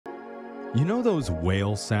You know those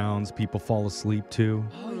whale sounds people fall asleep to?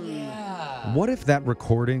 Oh, yeah. What if that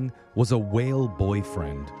recording was a whale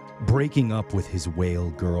boyfriend breaking up with his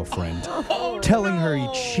whale girlfriend, telling her he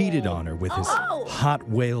cheated on her with his hot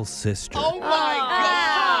whale sister? Oh, my God.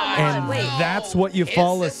 And that's what you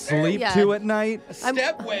fall asleep to at night? A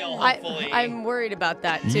step whale, hopefully. I'm worried about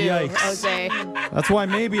that, too, Yikes. Jose. That's why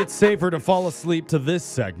maybe it's safer to fall asleep to this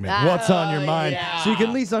segment, What's on Your Mind, so you can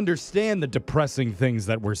at least understand the depressing things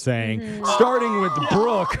that we're saying, starting with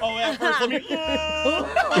Brooke. Oh, yeah, first let me...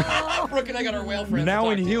 Brooke and I got our whale friends. Now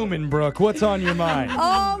in human, Brooke, what's on your mind?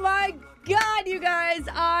 Oh, my God, you guys.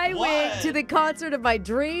 I went to the concert of my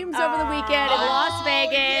dreams over the weekend in Las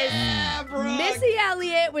Vegas. Yeah, Brooke. Missy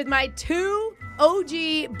Elliott with my 2 OG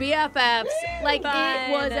BFFs. Like,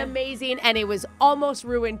 it was amazing, and it was almost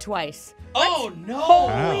ruined twice. Oh, no.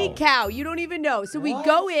 Holy cow. You don't even know. So we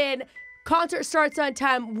go in. Concert starts on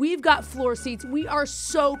time. We've got floor seats. We are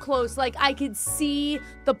so close. Like, I could see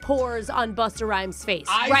the pores on Busta Rhymes' face.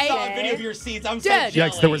 I saw a video of your seats. I'm so jelly.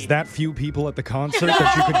 Yikes, there was that few people at the concert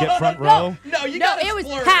that you could get front row? No, you got it was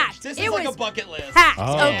splurge. packed. This it is was like a bucket list. Packed,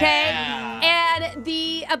 Oh. okay? Yeah.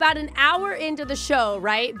 And about an hour into the show,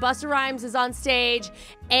 right, Busta Rhymes is on stage,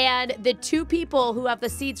 and the 2 people who have the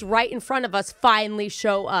seats right in front of us finally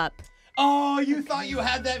show up. Oh, you thought you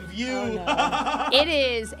had that view. Oh, no. It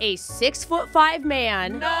is a 6'5"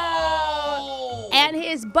 man. No. And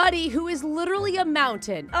his buddy, who is literally a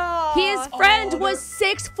mountain. Oh. His friend was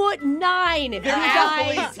 6'9". They're you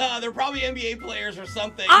guys. athletes. They're probably NBA players or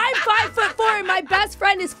something. I'm 5'4", and my best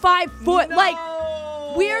friend is 5 foot. No. Like,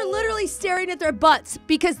 we're literally staring at their butts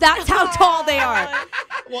because that's how tall they are.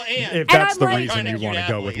 Well, If and that's I'm the like- reason you want to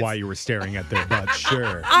go with athletes. why you were staring at their butts,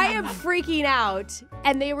 sure. I am freaking out,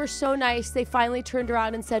 and they were so nice. They finally turned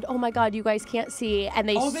around and said, "Oh my God, you guys can't see," and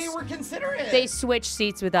they they were considerate. they switched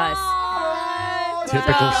seats with us.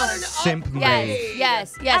 Typical So- simp move.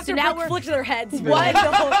 Yes. After So now Brooke we're flicked their heads. one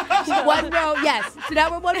row. Yes. So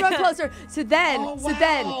now we're one row closer. So then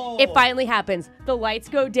it finally happens. The lights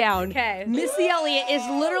go down. Okay. Missy Elliott is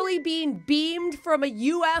literally being beamed from a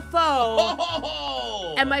UFO,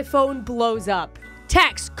 Oh. and my phone blows up.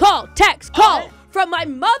 Text, call, from my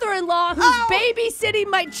mother-in-law who's babysitting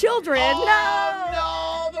my children.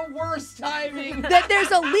 Oh, no, the worst timing. That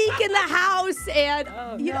there's a leak in the house, and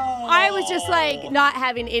you know, I was just like not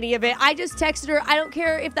having any of it. I just texted her, I don't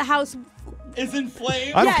care if the house Is in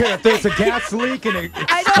flames. I don't care if there's a gas leak and it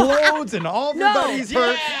explodes and everybody's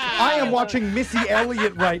hurt. Yeah. I am watching Missy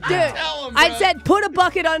Elliott right Dude, now. Tell 'em, I bro. said put a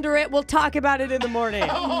bucket under it. We'll talk about it in the morning.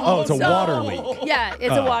 Oh, it's a water leak. Yeah,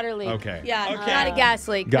 it's a water leak. Okay. Yeah, Okay. not a gas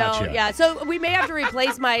leak. Gotcha. No, yeah. So we may have to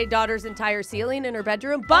replace my daughter's entire ceiling in her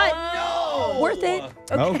bedroom, but No. worth it.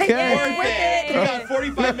 Okay. Worth it. You got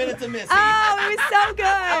 45 minutes of Missy. Oh, it was so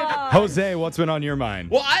good. Jose, what's been on your mind?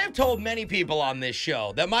 Well, I have told many people on this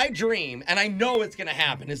show that my dream, and I know it's going to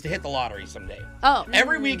happen, is to hit the lottery someday. Oh.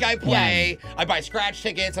 Every week I play, I buy scratch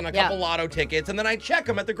tickets and a couple lotto tickets, and then I check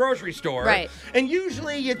them at the grocery store. Right. And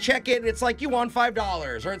usually you check it, it's like you won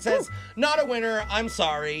 $5, or it says, not a winner, I'm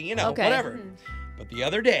sorry, you know, Okay. whatever. But the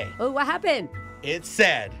other day, Oh, what happened? it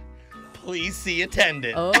said, please see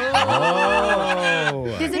attendant. Oh.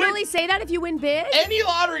 Does it only say that if you win big? Any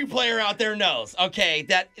lottery player out there knows, okay,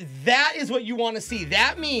 that is what you want to see.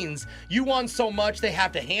 That means you won so much they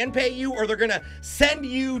have to hand pay you, or they're going to send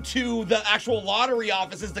you to the actual lottery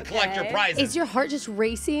offices to collect your prizes. Is your heart just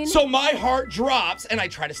racing? So my heart drops, and I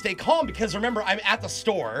try to stay calm because remember, I'm at the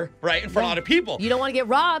store, right, in front of a lot of people. You don't want to get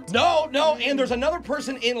robbed. No, and there's another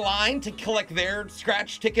person in line to collect their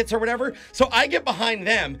scratch tickets or whatever. So I get behind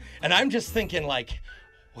them, and I'm just thinking, like,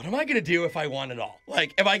 what am I going to do if I won it all?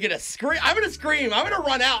 Like, am I going to scream? I'm going to scream. I'm going to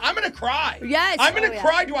run out. I'm going to cry. Yes. I'm going to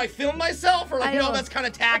cry. Do I film myself? Or, like, I know. that's kind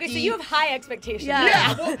of tacky. Okay, so you have high expectations.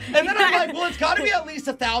 Yeah, well, and then I'm like, well, it's got to be at least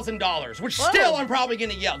 $1,000, which still I'm probably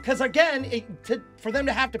going to yell. Because, again, for them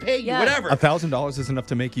to have to pay you, whatever. $1,000 is enough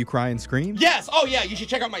to make you cry and scream? Yes. Oh, yeah. You should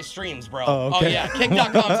check out my streams, bro. Oh, okay. Oh, yeah.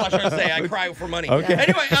 Kick.com/Jose. I cry for money. Okay.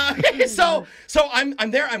 Anyway, so I'm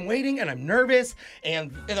there. I'm waiting, and I'm nervous,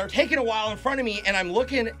 and they're taking a while in front of me, and I'm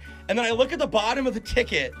looking, and then I look at the bottom of the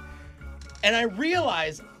ticket, and I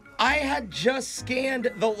realize I had just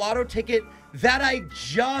scanned the lotto ticket that I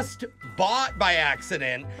just bought by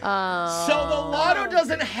accident. So the lotto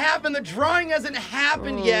doesn't happen. The drawing hasn't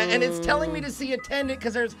happened yet, and it's telling me to see attendant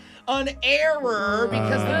because there's an error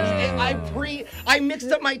because I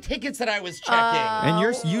mixed up my tickets that I was checking. And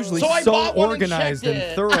you're usually So I so bought one and organized checked and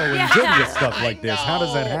it. thorough and good with stuff I like this. How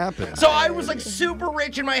does that know. happen? So I was like super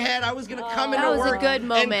rich in my head. I was gonna come into That was a work good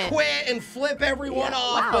moment. and quit and flip everyone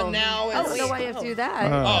off, Wow. but now I it's don't know why you have to do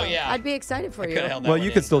that. oh yeah. I'd be excited for you. Could've held that Well, one you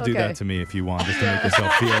in. could still do Okay. that to me if you want just to make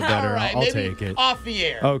yourself feel better. All right, I'll maybe take it. Off the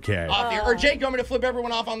air. Okay. Off the air. Or Jake, you want me to flip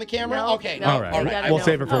everyone off on the camera? No, Okay. no. All right. We'll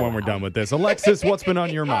save it for when we're done with this. Alexis, what's been on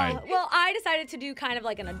your mind? Well, I decided to do kind of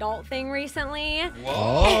like an adult thing recently.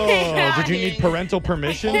 Oh, did you need parental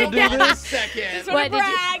permission to do Hold on a this? second. Just want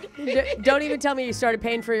to brag. Don't even tell me you started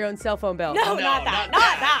paying for your own cell phone bill. No, not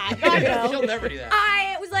that. God, no. She'll never do that.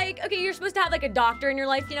 I was like, okay, you're supposed to have like a doctor in your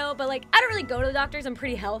life, but like I don't really go to the doctors. I'm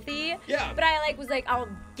pretty healthy. Yeah. But I was like, I'll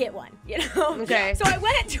get one, Okay. So I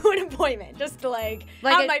went to an appointment just to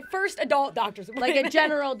have my first adult doctor's appointment. Like a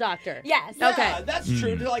general doctor. Yes. Yeah, Okay. that's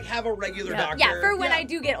true to have a regular doctor. Yeah, for when I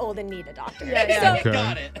do get old and need a doctor. Yeah. So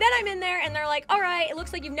Got it. then I'm in there and they're like, all right, it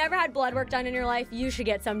looks like you've never had blood work done in your life. You should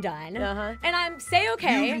get some done. Uh-huh. And I'm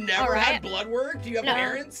okay. You've never all right. had blood work? Do you have No.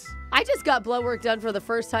 parents? I just got blood work done for the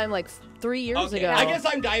first time like 3 years ago. I guess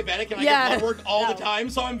I'm diabetic and I Yeah. get blood work all the time,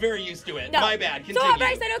 so I'm very used to it. No. My bad. So Continue. but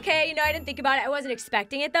I said, okay, I didn't think about it. I wasn't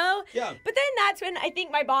expecting it though. Yeah. But then that's when I think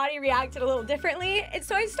my body reacted a little differently. And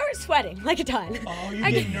so I start sweating like a ton. Oh, you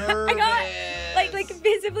I get nervous. I got like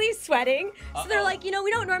visibly sweating. So they're like, we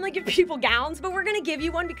don't normally give people gowns, but we're gonna give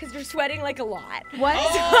you one because you're sweating like a lot. What?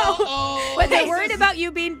 Oh, But they're worried about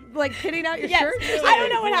you being like pitting out your Yes. shirt? I don't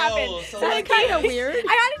know what Gross. happened. So That's kind of weird.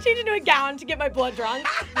 I had to change into a gown to get my blood drawn.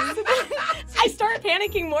 I start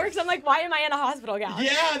panicking more because I'm like, why am I in a hospital gown?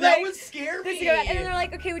 Yeah, that Like, would scare this is me. good. And then they're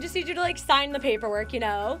like, okay, we just need you to sign the paperwork, And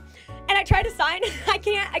I try to sign. I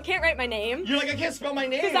can't write my name You're like, I can't spell my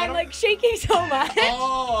name. because I I'm don't- shaking so much.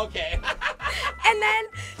 Oh, okay. And then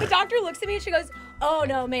the doctor looks at me and she goes, oh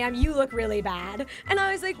no, ma'am, you look really bad. And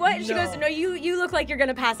I was like, what? And she goes, no, you look like you're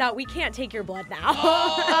gonna pass out. We can't take your blood now.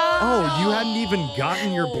 Oh, you hadn't even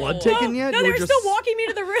gotten your blood taken yet? No, You they were were still walking me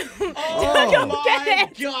to the room. Oh, Go my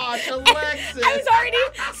get it. gosh, Alexis. I was already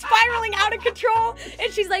spiraling out of control,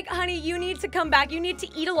 and she's like, "Honey, you need to come back. You need to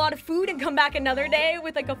eat a lot of food and come back another day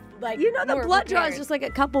with the the blood draw is just like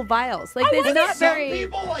a couple vials. Like I it's wasn't- not Some very.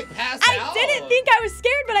 people pass I out. didn't think I was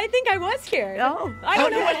scared, but I think I was scared. Oh. I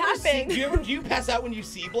don't know what Do happened. you pass out when you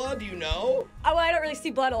see blood? Do you know? Oh, well, I don't really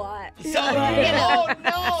see blood a lot. So, oh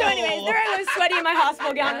no. So anyways, there I was sweaty in my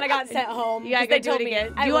hospital gown, and I got sent home. You gotta 'cause go they do told it me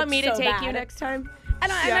again. I Do you want looked me to so take you bad. next time? I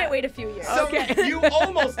might wait a few years. So Okay. you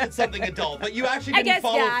almost did something adult, but you actually I didn't guess,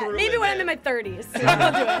 follow yeah. through Maybe with when it. I'm in my 30s.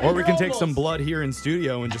 I'll do it. Or we can take some Almost. blood here in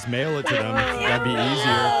studio and just mail it to them. That'd be easier.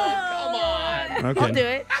 Come on. Okay. I'll do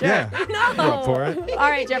it. Sure. Yeah. I'm up for it. All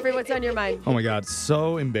right, Jeffrey, what's on your mind? Oh my God,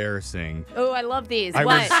 so embarrassing. Oh, I love these. I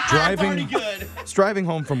What? was Pretty driving good. driving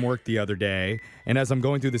home from work the other day, and as I'm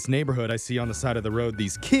going through this neighborhood, I see on the side of the road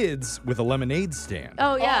these kids with a lemonade stand.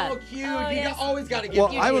 Oh yeah. Oh, cute. Oh, You yes. always got to give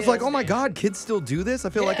Well, you I was like, kids. oh my God, kids still do this? I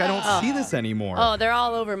feel like I don't see this anymore. Oh, they're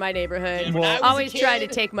all over my neighborhood. Yeah, when I was a Always try to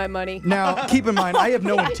kid- take my money. Now, keep in mind, I have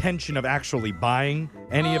no intention of actually buying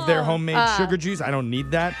any of their homemade sugar juice. I don't need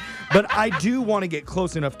that. But I do want to get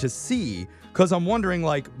close enough to see, because I'm wondering,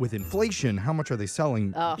 with inflation, how much are they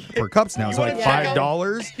selling per cups now? Is it like wanna check out-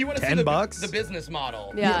 $5, You want to see $10? the business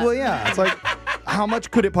model. Yeah. Well, yeah. It's like, how much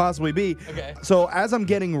could it possibly be? Okay. So as I'm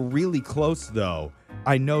getting really close, though,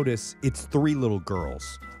 I notice it's 3 little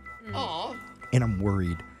girls. Aw. And I'm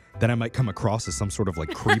worried that I might come across as some sort of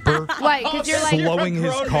creeper. Why? Because you're like, Slowing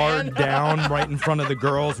his grown car man. down right in front of the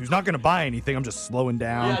girls who's not going to buy anything. I'm just slowing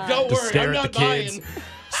down Yeah, don't to worry, stare I'm at not the kids. buying.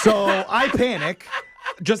 So I panic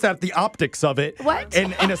just at the optics of it. What?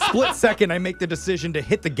 And in a split second, I make the decision to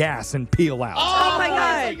hit the gas and peel out. Oh, my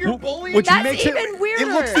God. So you're bullying Which That's makes even it weirder.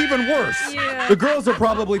 looks even worse. Yeah. The girls are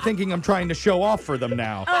probably thinking I'm trying to show off for them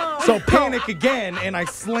now. So panic again, and I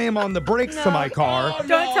slam on the brakes to my car. Oh, Don't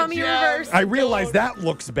no, tell me you Jeff. reversed. I realize that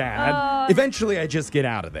looks bad. Eventually, I just get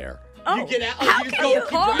out of there. You get out. How you just can go you keep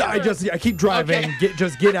car? driving. I keep driving. Okay.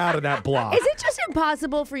 Just get out of that block. is it just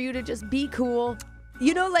impossible for you to just be cool?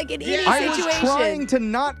 You know, like in any I was situation. trying to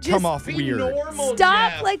not come off Be weird. normal,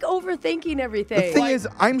 Stop Jeff. overthinking The everything. thing is,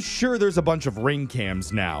 I'm sure there's a bunch of ring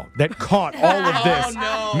cams now that caught all of this.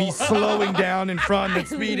 no. Me slowing down in front and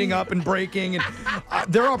speeding up and braking. And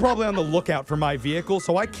they're all probably on the lookout for my vehicle,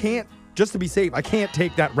 so I can't, just to be safe, I can't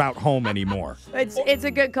take that route home anymore. It's a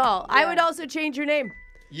good call. I would also change your name.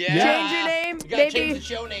 Yeah. Change your name, You gotta maybe. change the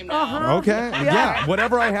show name now. Okay? Yeah.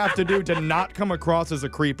 Whatever I have to do to not come across as a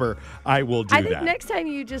creeper, I will do I think that. next time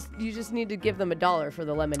you just need to give them $1 for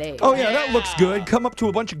the lemonade. Oh, yeah, that looks good. Come up to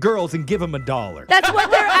a bunch of girls and give them $1. That's what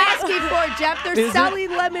they're asking for, Jeff. They're Is it? selling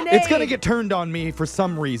lemonade. It's going to get turned on me for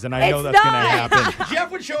some reason. I know It's that's going to not. happen.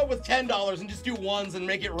 Jeff would show up with $10 and just do ones and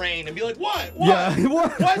make it rain and be like, what? What? Yeah.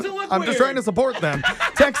 What? Why does it look I'm weird? just trying to support them.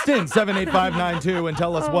 Text in 78592 and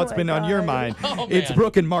tell us Oh what's my been on your God. mind. Oh, It's man.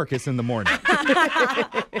 Brooke and Marcus in the morning.